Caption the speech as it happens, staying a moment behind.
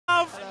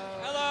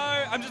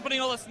I'm just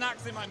putting all the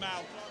snacks in my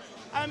mouth.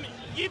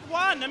 You've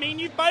won. I mean,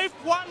 you've both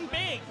won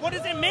big. What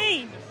does it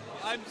mean?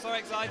 I'm so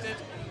excited.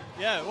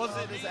 Yeah, what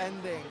does it This mean?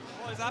 ending.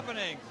 What is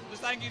happening?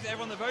 Just thank you to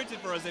everyone that voted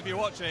for us if you're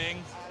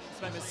watching.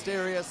 It's my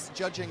mysterious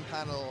judging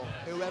panel,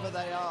 whoever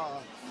they are.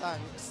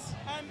 Thanks.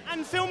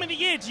 And Film of the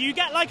Year, do you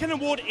get like an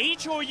award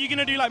each, or are you going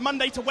to do like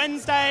Monday to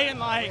Wednesday and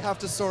We like... have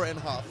to saw it in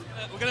half.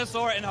 We're going to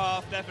saw it in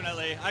half,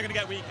 definitely. I'm going to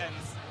get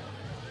weekends.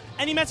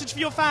 Any message for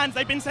your fans?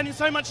 They've been sending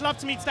so much love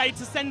to me today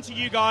to send to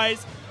you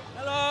guys.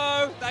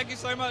 Hello, thank you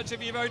so much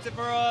if you voted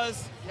for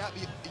us. Yeah,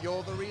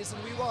 you're the reason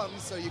we won,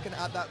 so you can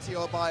add that to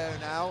your bio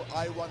now.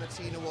 I won a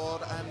teen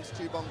award and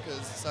 2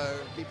 bonkers, so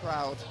be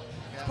proud.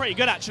 Yeah. Pretty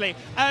good, actually.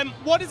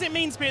 What does it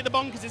mean to be at the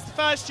Bonkers? It's the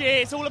first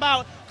year. It's all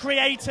about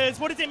creators.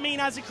 What does it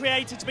mean as a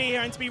creator to be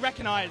here and to be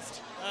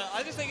recognised?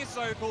 I just think it's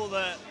so cool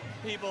that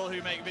people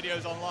who make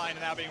videos online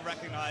are now being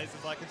recognised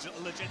as like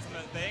a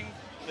legitimate thing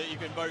that you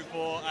can vote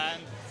for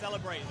and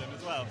celebrate them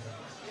as well.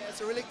 Yeah,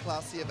 it's a really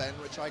classy event,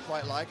 which I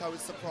quite like. I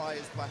was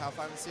surprised by how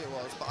fancy it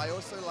was, but I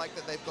also like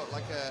that they've got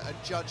like a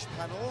judge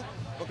panel,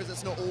 because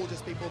it's not all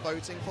just people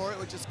voting for it,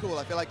 which is cool.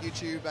 I feel like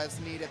YouTube has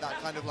needed that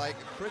kind of like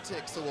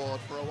critics award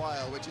for a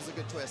while, which is a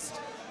good twist.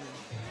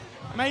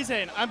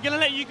 Amazing. I'm going to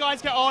let you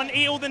guys get on,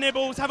 eat all the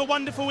nibbles, have a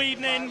wonderful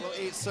evening.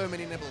 We'll eat so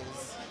many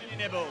nibbles.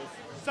 Many nibbles.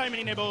 So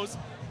many nibbles.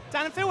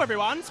 Dan and Phil,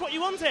 everyone, it's what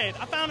you wanted.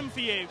 I found them for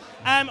you.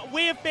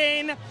 We have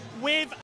been with